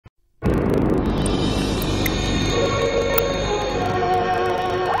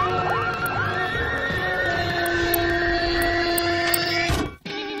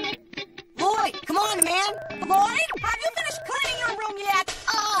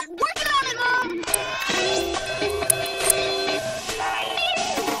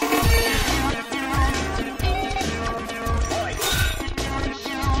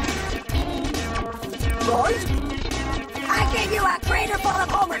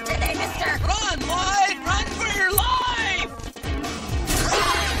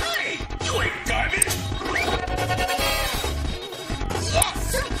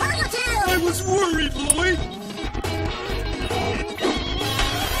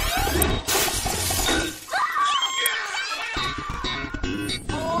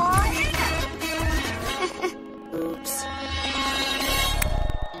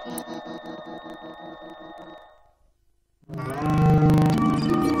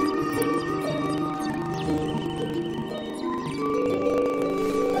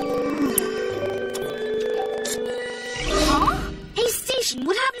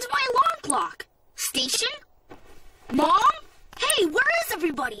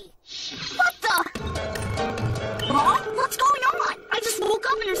everybody! What the? Huh? What's going on? I just woke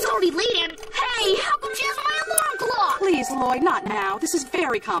up and it's already late and... Hey, how come she has my alarm clock? Please, Lloyd, not now. This is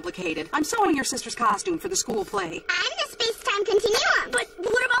very complicated. I'm sewing your sister's costume for the school play. I'm the space-time continuum. But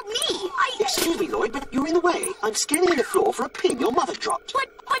what about me? Excuse me, Lloyd, but you're in the way. I'm scanning the floor for a pin your mother dropped. But...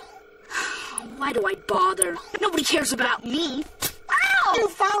 Why do I bother? Nobody cares about me. Ow! You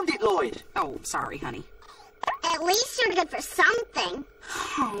found it, Lloyd. Oh, sorry, honey. At least you're good for something.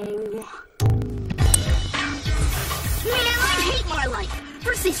 Oh. Man, I hate my life.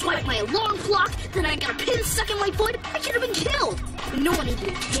 First they swiped my alarm clock, then I got a pin stuck in my foot. I could have been killed. And no one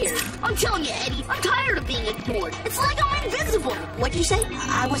even cared. I'm telling you, Eddie, I'm tired of being ignored. It's like I'm invisible. What'd you say?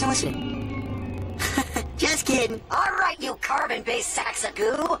 I wasn't listening. Just kidding. All right, you carbon-based sacks of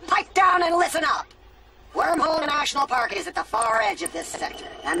goo. Pipe down and listen up. Wormhole National Park is at the far edge of this sector.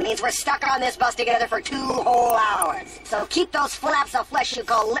 That means we're stuck on this bus together for 2 whole hours. So keep those flaps of flesh you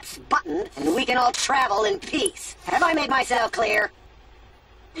call lips buttoned, and we can all travel in peace. Have I made myself clear?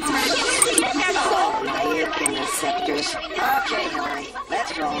 Oh, now you're in the sectors. Okay, Hillary,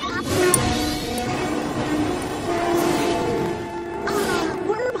 let's go.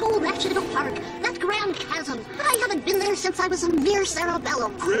 Wormhole National Park. That Grand Chasm. I haven't been there since I was a mere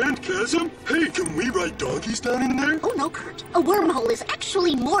cerebellum. Grand Chasm? Hey, can we ride donkeys down in there? Oh, no, Kurt. A wormhole is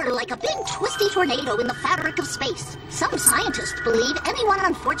actually more like a big twisty tornado in the fabric of space. Some scientists believe anyone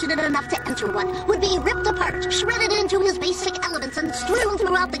unfortunate enough to enter one would be ripped apart, shredded into his basic elements, and strewn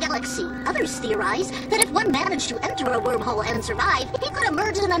throughout the galaxy. Others theorize that if one managed to enter a wormhole and survive, he could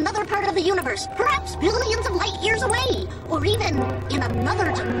emerge in another part of the universe, perhaps billions of light years away, or even in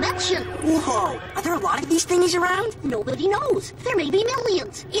another dimension. Whoa! Are there a lot of these thingies around? Nobody knows. There may be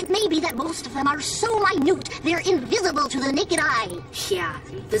millions. It may be that most of them are so minute, they're invisible to the naked eye. Yeah,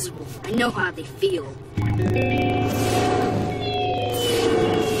 invisible. I know how they feel.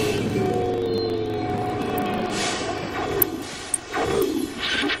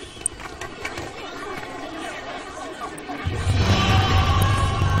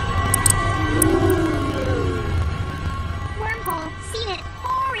 Wormhole, seen it.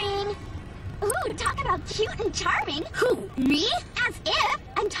 Boring. Ooh, talk about cute and charming. Who, me? As if.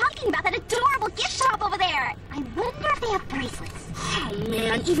 I'm talking about that adorable gift shop over there. I wonder if they have bracelets. Oh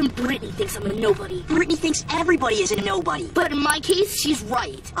man, even Brittany thinks I'm a nobody. Brittany thinks everybody is a nobody. But in my case, she's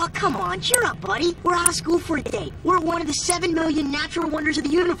right. Oh, come on, cheer up, buddy. We're out of school for a day. We're one of the 7 million natural wonders of the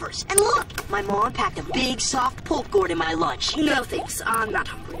universe. And look, my mom packed a big, soft pulp gourd in my lunch. No thanks, I'm not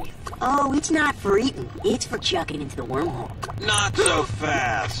hungry. Oh, it's not for eating. It's for chucking into the wormhole. Not so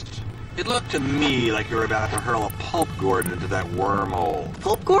fast. It looked to me like you were about to hurl a pulp gourd into that wormhole.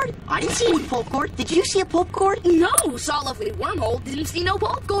 Pulp gourd? I didn't see any pulp gourd. Did you see a pulp gourd? No, saw a lovely wormhole, didn't see no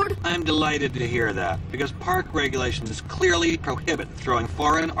pulp gourd. I'm delighted to hear that, because park regulations clearly prohibit throwing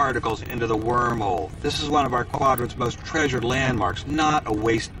foreign articles into the wormhole. This is one of our quadrant's most treasured landmarks, not a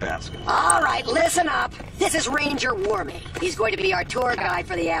wastebasket. All right, listen up. This is Ranger Wormy. He's going to be our tour guide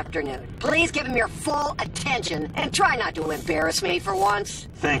for the afternoon. Please give him your full attention and try not to embarrass me for once.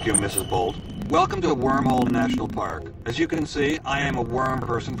 Thank you, Mrs. Bolt. Welcome to Wormhole National Park. As you can see, I am a worm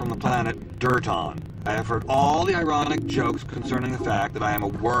person from the planet Dirton. I have heard all the ironic jokes concerning the fact that I am a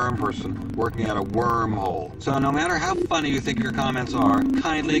worm person working at a wormhole. So no matter how funny you think your comments are,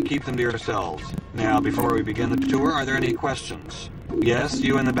 kindly keep them to yourselves. Now, before we begin the tour, are there any questions? Yes,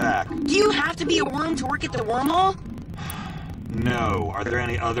 you in the back. Do you have to be a worm to work at the wormhole? No. Are there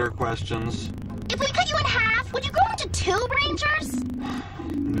any other questions? If we cut you in half, would you go into 2 Rangers?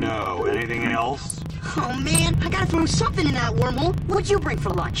 No. Anything else? Oh, man, I gotta throw something in that wormhole. What'd you bring for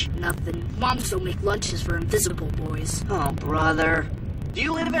lunch? Nothing. Moms don't make lunches for invisible boys. Oh, brother. Do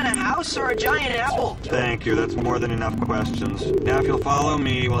you live in a house or a giant apple? Thank you. That's more than enough questions. Now, if you'll follow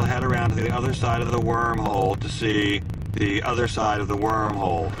me, we'll head around to the other side of the wormhole to see the other side of the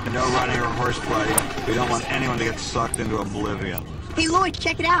wormhole. No running or horseplay. We don't want anyone to get sucked into oblivion. Hey, Lloyd,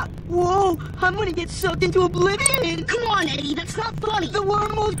 check it out. Whoa, I'm gonna get sucked into oblivion. Come on, Eddie, that's not funny. The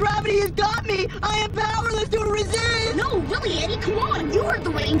wormhole's gravity has got me. I am powerless to resist. No, really, Eddie, come on. You heard the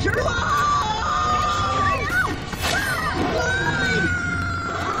Ranger. Nebula,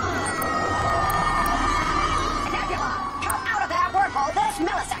 come out of that wormhole this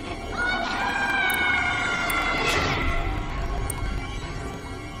millisecond.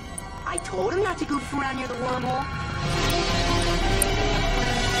 I told him not to goof around near the wormhole.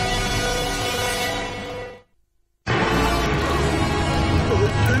 I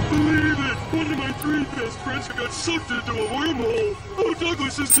can't believe it! One of my 3 best friends got sucked into a wormhole. Oh,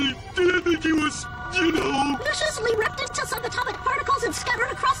 Douglas, did I think he was, you know... Viciously ripped into subatomic particles and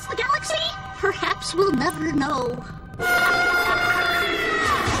scattered across the galaxy? Perhaps we'll never know.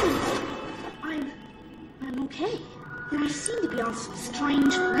 seem to be on some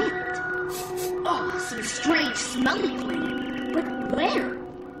strange planet. Oh, some strange smelly planet. But where?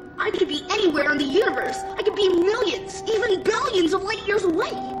 I could be anywhere in the universe. I could be millions, even billions of light years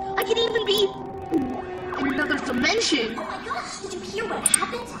away. I could even be in another dimension. Oh my gosh, did you hear what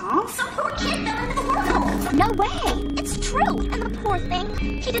happened? Huh? Some poor kid fell into the wormhole. No way. It's true. And the poor thing,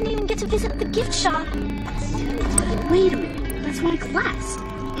 he didn't even get to visit the gift shop. Wait a minute. That's my class.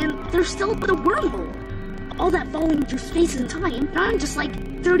 And they're still at the wormhole. All that falling through space and time, and I'm just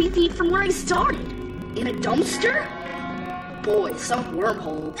like 30 feet from where I started. In a dumpster? Boy, some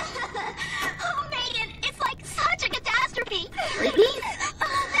wormhole. Oh, Megan, it's like such a catastrophe. Brittany?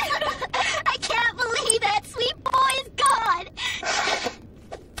 I can't believe that sweet boy is gone.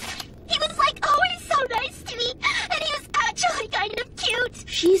 He was like always so nice to me, and he was actually kind of cute.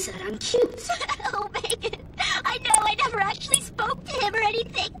 She said I'm cute. Oh, Megan, I know I never actually spoke to him or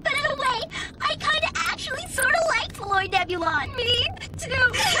anything, but in a way, I kind of actually sort of liked Lloyd Nebulon. Me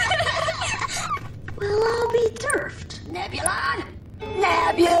too. Well, I'll be durfed. Nebulon?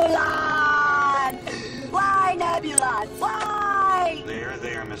 Nebulon! Why, Nebulon? Why?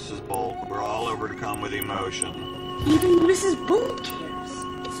 There, Mrs. Bolt. We're all overcome with emotion. Even Mrs. Bolt cares.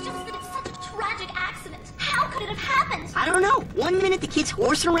 It's just that it's such a tragic accident. How could it have happened? I don't know. One minute the kid's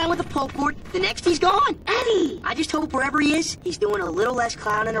horsing around with a pull cord, the next he's gone. Eddie! I just hope wherever he is, he's doing a little less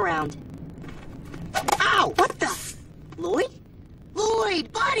clowning around. Ow! What the? Lloyd?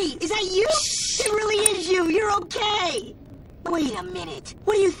 Lloyd, buddy, is that you? It really is you. You're okay. Wait a minute.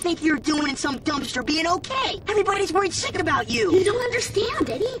 What do you think you're doing in some dumpster being okay? Everybody's worried sick about you. You don't understand,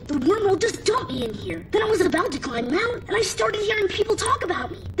 Eddie. The wormhole just dumped me in here. Then I was about to climb out, and I started hearing people talk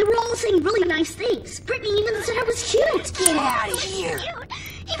about me. They were all saying really nice things. Brittany even said I was cute. Get out of here. Cute.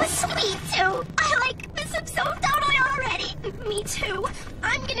 He was sweet, too. I, miss him so totally already. Me, too.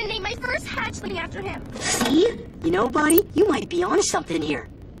 I'm gonna name my first hatchling after him. See? You know, buddy, you might be onto something here.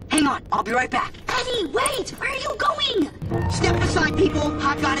 Hang on, I'll be right back. Eddie, wait! Where are you going? Step aside, people.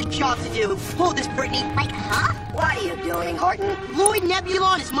 I've got a job to do. Hold this, Brittany. Like, huh? What are you doing, Horton? Lloyd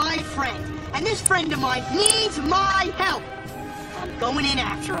Nebulon is my friend, and this friend of mine needs my help. I'm going in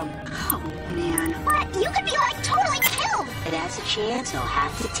after him. Oh, man. But you could be, totally killed. And as a chance, I'll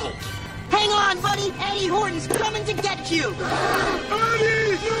have to take it. Hang on, buddy. Eddie Horton's coming to get you.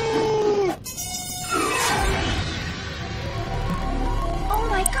 Eddie, no! Oh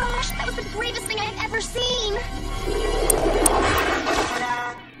my gosh, that was the bravest thing I've ever seen.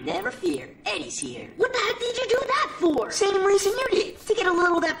 Ta-da. Never fear. Eddie's here. What the heck did you do that for? Same reason you did. To get a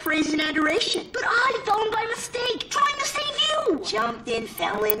little of that praise and adoration. But I fell in by mistake, trying to save you. Jumped in,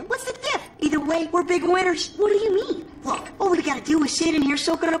 fell in. What's the diff? Either way, we're big winners. What do you mean? Look, all we gotta do is sit in here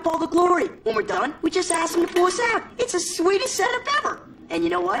soaking up all the glory. When we're done, we just ask him to pull us out. It's the sweetest setup ever. And you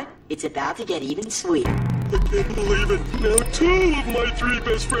know what? It's about to get even sweeter. I can't believe it. Now 2 of my 3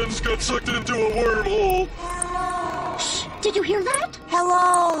 best friends got sucked into a wormhole. Shh, did you hear that?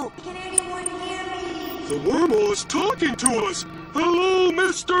 Hello! The wormhole is talking to us. Hello,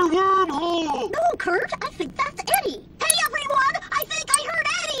 Mr. Wormhole. No, Kurt, I think that's Eddie. Hey, everyone, I think I heard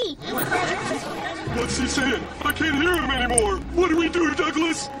Eddie. What's he saying? I can't hear him anymore. What do we do,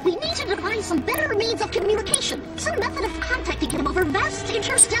 Douglas? We need to devise some better means of communication. Some method of contacting him over vast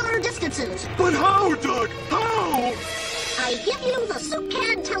interstellar distances. But how, Doug? How? I give you the soup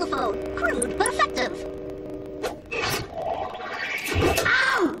can telephone. Crude but effective.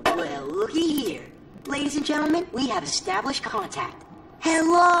 Ow! Well, looky here. Ladies and gentlemen, we have established contact.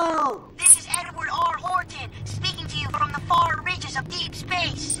 Hello! This is Edward R. Horton, speaking to you from the far reaches of deep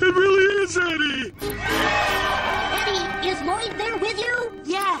space. It really is Eddie. Eddie, is Lloyd there with you?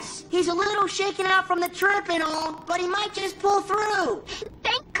 Yes, he's a little shaken out from the trip and all, but he might just pull through.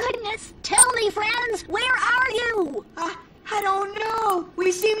 Thank goodness. Tell me, friends, where are you? I don't know.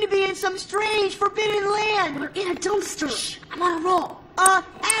 We seem to be in some strange forbidden land. We're in a dumpster. I'm on a roll.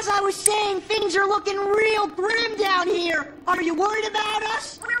 As I was saying, things are looking real grim down here. Are you worried about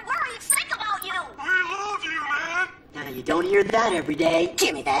us? We're worried sick about you. We love you, man. Now, you don't hear that every day.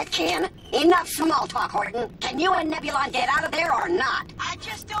 Give me that can. Enough small talk, Horton. Can you and Nebulon get out of there or not? I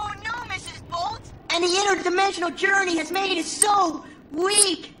just don't know, Mrs. Bolt. And the interdimensional journey has made us so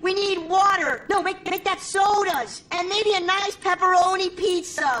weak. We need water. No, make that sodas. And maybe a nice pepperoni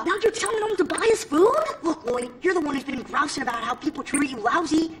pizza. Now you're telling them to buy us food? Look, Lloyd, you're the one who's been grousing about how people treat you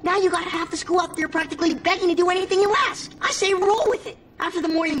lousy. Now you got half the school out there practically begging to do anything you ask. I say roll with it. After the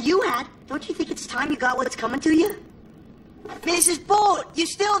morning you had, don't you think it's time you got what's coming to you? Mrs. Bolt, you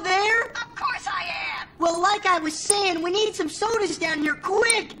still there? Of course I am. Well, like I was saying, we need some sodas down here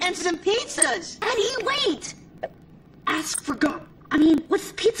quick and some pizzas. Eddie, wait! Ask for gum. I mean,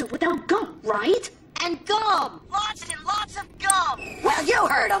 what's pizza without gum, right? And gum! Lots and lots of gum! Well, you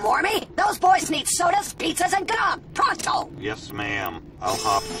heard him, Wormy. Those boys need sodas, pizzas, and gum. Pronto! Yes, ma'am. I'll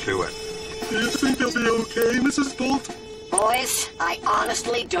hop to it. Do you think they'll be okay, Mrs. Bolt? Boys, I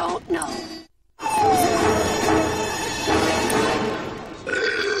honestly don't know.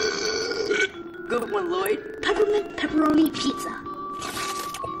 Good one, Lloyd. Peppermint pepperoni pizza.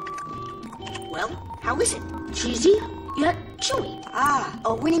 Well, how is it? Cheesy, yet chewy. Ah,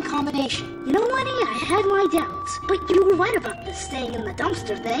 a winning combination. You know, Lenny, I had my doubts, but you were right about this staying in the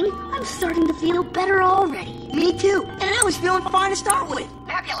dumpster thing. I'm starting to feel better already. Me too. And I was feeling fine to start with.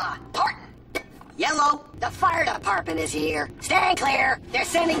 Nebula, Horton, Yellow. the fire department is here. Stand clear. They're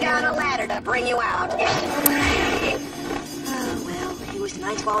sending down a ladder to bring you out. Oh, well, it was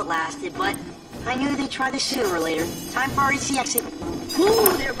nice while it lasted, but I knew they'd try this sooner or later. Time for our easy exit. Whoa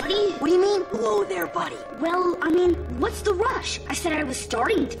there, buddy. What do you mean, whoa there, buddy? Well, I mean, what's the rush? I said I was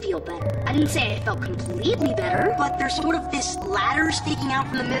starting to feel better. I didn't say I felt completely better. But there's sort of this ladder sticking out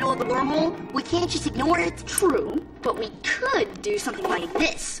from the middle of the wormhole. We can't just ignore it. True, but we could do something like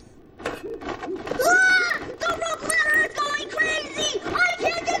this. Ah! The rope ladder is going crazy! I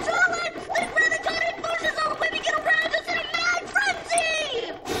can't control it! The gravitatic forces are whipping it around us in a mad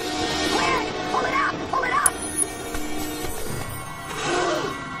frenzy! Quick, pull it up, pull it up.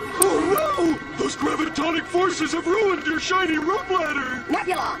 Oh no! Those gravitonic forces have ruined your shiny rope ladder!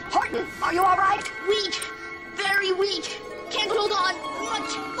 Nebula, Horton, are you all right? Weak. Very weak. Can't hold on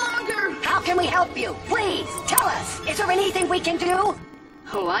much longer. How can we help you? Please, tell us. Is there anything we can do?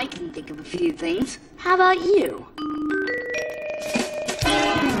 Oh, I can think of a few things. How about you?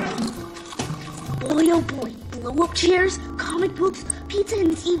 Boy, oh boy. Blow-up chairs, comic books, pizza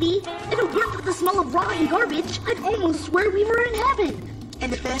and TV. If it weren't for the smell of rotten garbage, I'd almost swear we were in heaven.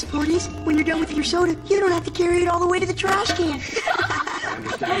 And the best part is, when you're done with your soda, you don't have to carry it all the way to the trash can. I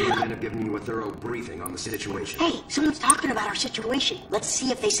understand the men have given you a thorough briefing on the situation. Hey, someone's talking about our situation. Let's see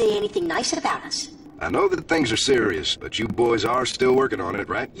if they say anything nice about us. I know that things are serious, but you boys are still working on it,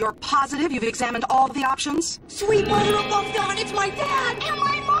 right? You're positive you've examined all the options? Sweet mother above God, it's my dad and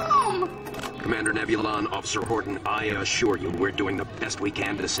my mom! Commander Nebula and Officer Horton, I assure you we're doing the best we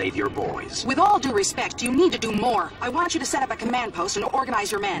can to save your boys. With all due respect, you need to do more. I want you to set up a command post and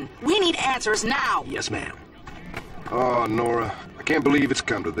organize your men. We need answers now. Yes, ma'am. Oh, Nora, I can't believe it's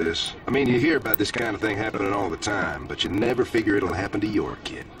come to this. I mean, you hear about this kind of thing happening all the time, but you never figure it'll happen to your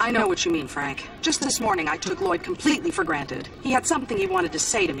kid. I know what you mean, Frank. Just this morning, I took Lloyd completely for granted. He had something he wanted to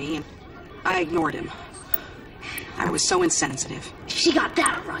say to me, and I ignored him. I was so insensitive. She got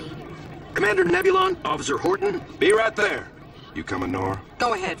that right. Commander Nebulon, Officer Horton, be right there. You coming, Nora?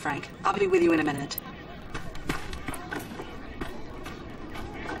 Go ahead, Frank. I'll be with you in a minute.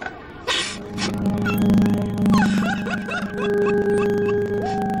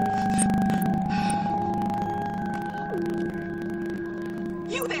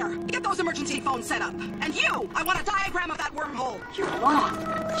 You there! Get those emergency phones set up. And you! I want a diagram of that wormhole. Your mom,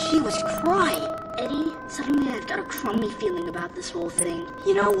 she was crying. Eddie, suddenly I've got a crummy feeling about this whole thing.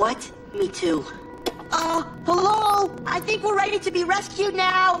 You know what? Me too. Hello? I think we're ready to be rescued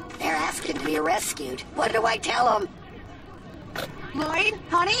now. They're asking to be rescued. What do I tell them? Lloyd,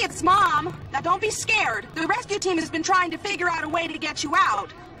 honey, it's Mom. Now don't be scared. The rescue team has been trying to figure out a way to get you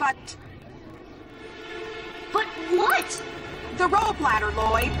out, but... But what? The rope ladder,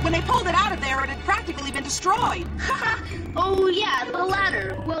 Lloyd. When they pulled it out of there, it had practically been destroyed. Oh yeah, the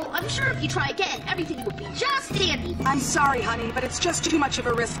ladder. Well, I'm sure if you try again, everything will be just dandy. I'm sorry, honey, but it's just too much of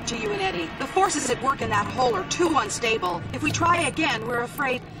a risk to you and Eddie. The forces at work in that hole are too unstable. If we try again, we're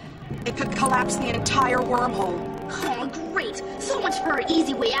afraid it could collapse the entire wormhole. Oh, great. So much for our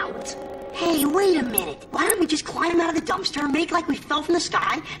easy way out. Hey, wait a minute. Why don't we just climb out of the dumpster and make like we fell from the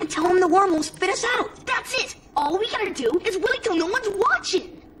sky and tell them the wormhole spit us out? That's it. All we gotta do is wait till no one's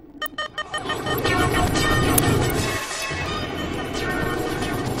watching.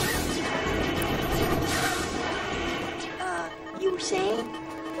 You were saying?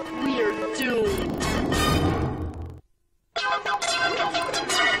 We're doomed.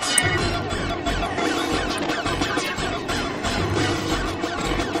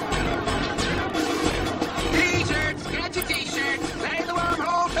 T-shirts, get your T-shirts. Play the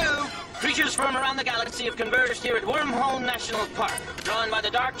Wormhole too. Creatures from around the galaxy have converged here at Wormhole National Park, drawn by the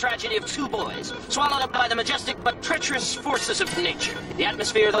dark tragedy of two boys, swallowed up by the majestic but treacherous forces of nature. The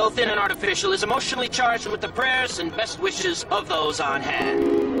atmosphere, though thin and artificial, is emotionally charged with the prayers and best wishes of those on hand.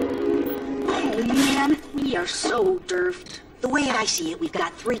 Oh man, we are so derfed. The way I see it, we've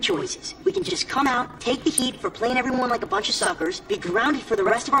got three choices. We can just come out, take the heat for playing everyone like a bunch of suckers, be grounded for the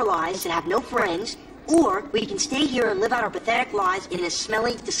rest of our lives and have no friends, or we can stay here and live out our pathetic lives in this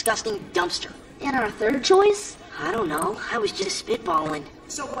smelly, disgusting dumpster. And our third choice? I don't know. I was just spitballing.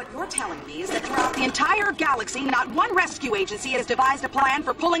 So what you're telling me is that throughout the entire galaxy, not one rescue agency has devised a plan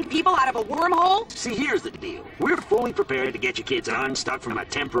for pulling people out of a wormhole? See, here's the deal. We're fully prepared to get you kids unstuck from a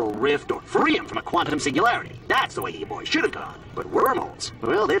temporal rift or free them from a quantum singularity. That's the way you boys should have gone. But wormholes,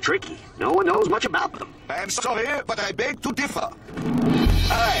 well, they're tricky. No one knows much about them. I'm sorry, but I beg to differ.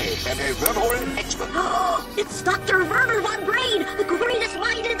 I am a wormhole expert. It's Dr. Werner von Brain, the greatest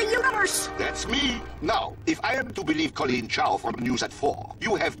mind in the universe. That's me. Now, if I am to believe Colleen Chow from News at 4,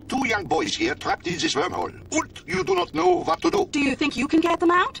 you have 2 young boys here trapped in this wormhole, and you do not know what to do. Do you think you can get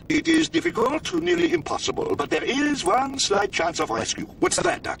them out? It is difficult, nearly impossible, but there is one slight chance of rescue. What's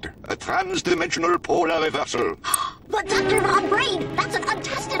that, Doctor? A trans-dimensional polar reversal. But Dr. Von Brain, that's an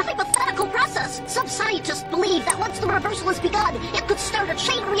untested hypothetical process. Some scientists believe that once the reversal has begun, it could start a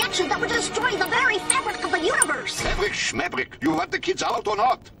chain reaction that would destroy the very fabric of the universe. Fabric schmabric, you want the kids out or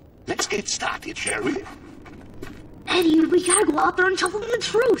not? Let's get started, shall we? Eddie, we gotta go out there and tell them the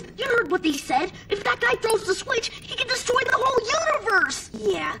truth. You heard what they said. If that guy throws the switch, he can destroy the whole universe.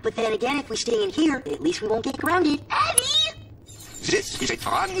 Yeah, but then again, if we stay in here, at least we won't get grounded. Eddie! This is a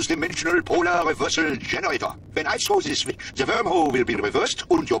trans-dimensional polar reversal generator. When I throw this switch, the wormhole will be reversed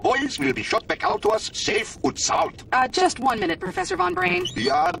and your boys will be shot back out to us safe and sound. Just 1 minute, Professor Von Brain.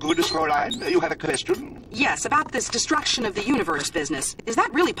 Yeah, good, Fräulein. You have a question? Yes, about this destruction of the universe business. Is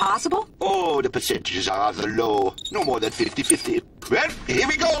that really possible? Oh, the percentages are rather low. No more than 50-50. Well, here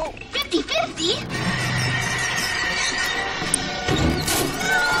we go. 50-50?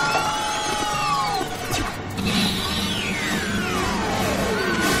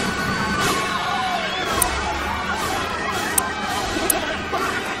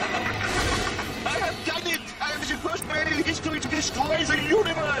 History to destroy the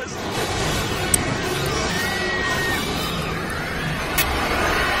universe!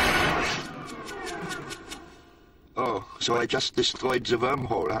 Oh, so I just destroyed the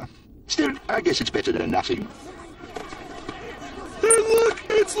wormhole, huh? Still, I guess it's better than nothing. Hey, look!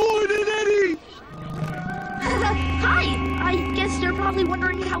 It's Lloyd and Eddie! Hi! I guess you're probably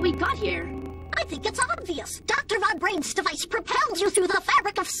wondering how we got here. I think it's obvious. Dr. Von Brain's device propels you through the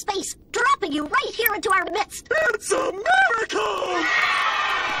fabric of space, dropping you right here into our midst. It's a miracle!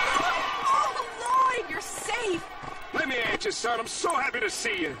 Oh, Lloyd, you're safe. Let me at you, son. I'm so happy to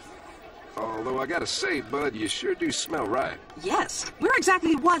see you. Although I gotta say, Bud, you sure do smell right. Yes. Where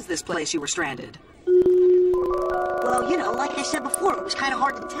exactly was this place you were stranded? Well, you know, like I said before, it was kind of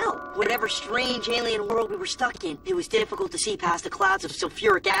hard to tell. Whatever strange alien world we were stuck in, it was difficult to see past the clouds of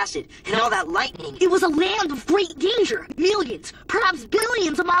sulfuric acid and all that lightning. It was a land of great danger, millions, perhaps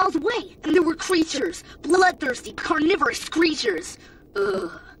billions of miles away. And there were creatures, bloodthirsty, carnivorous creatures.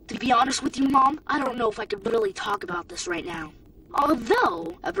 To be honest with you, Mom, I don't know if I could really talk about this right now.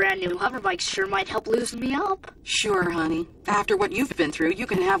 Although, a brand new hoverbike sure might help loosen me up. Sure, honey. After what you've been through, you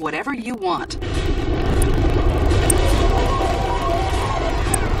can have whatever you want.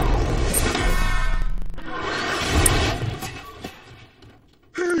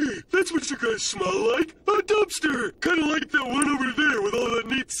 Hey, that's what you guys smell like. A dumpster. Kinda like that one over there with all that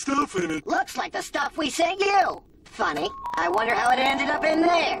neat stuff in it. Looks like the stuff we sent you. Funny. I wonder how it ended up in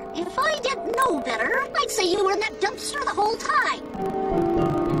there. If I didn't know better, I'd say you were in that dumpster the whole time.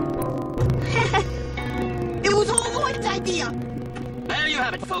 It was all Lloyd's idea. There you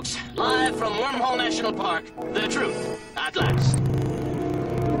have it, folks. Live from Wormhole National Park. The truth, at last.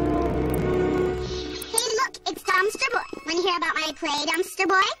 Hey, look, it's Dumpster Boy. Want to hear about my play, Dumpster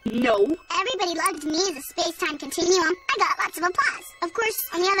Boy? No. Everybody loves me as a space-time continuum. I got lots of applause. Of course,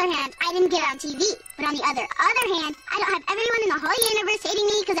 on the other hand, I didn't get on TV. But on the other hand, I don't have everyone in the whole universe hating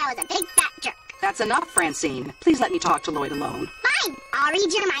me because I was a big fat jerk. That's enough, Francine. Please let me talk to Lloyd alone. Fine. I'll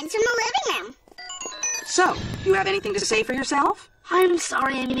read your minds from the living room. So, do you have anything to say for yourself? I'm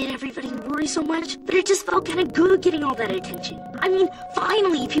sorry I made everybody worry so much, but it just felt kind of good getting all that attention. I mean,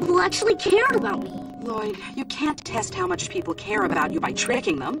 finally, people actually cared about me. Lloyd, you can't test how much people care about you by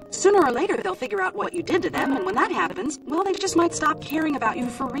tricking them. Sooner or later, they'll figure out what you did to them, and when that happens, well, they just might stop caring about you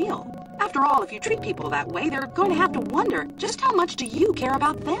for real. After all, if you treat people that way, they're going to have to wonder, just how much do you care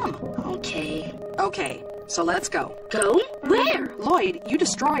about them? Okay. Okay, so let's go. Go? Where? Lloyd, you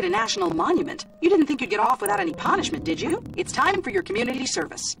destroyed a national monument. You didn't think you'd get off without any punishment, did you? It's time for your community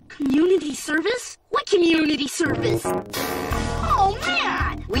service. Community service? What community service? Oh,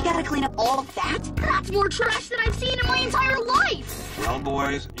 man! We gotta clean up all of that? That's more trash than I've seen in my entire life! Well,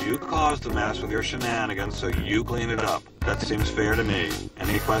 boys, you caused the mess with your shenanigans, so you clean it up. That seems fair to me.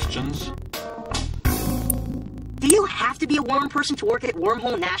 Any questions? Do you have to be a worm person to work at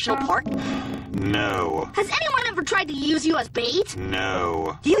Wormhole National Park? No. Has anyone ever tried to use you as bait?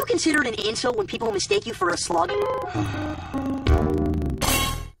 No. Do you consider it an insult when people mistake you for a slug?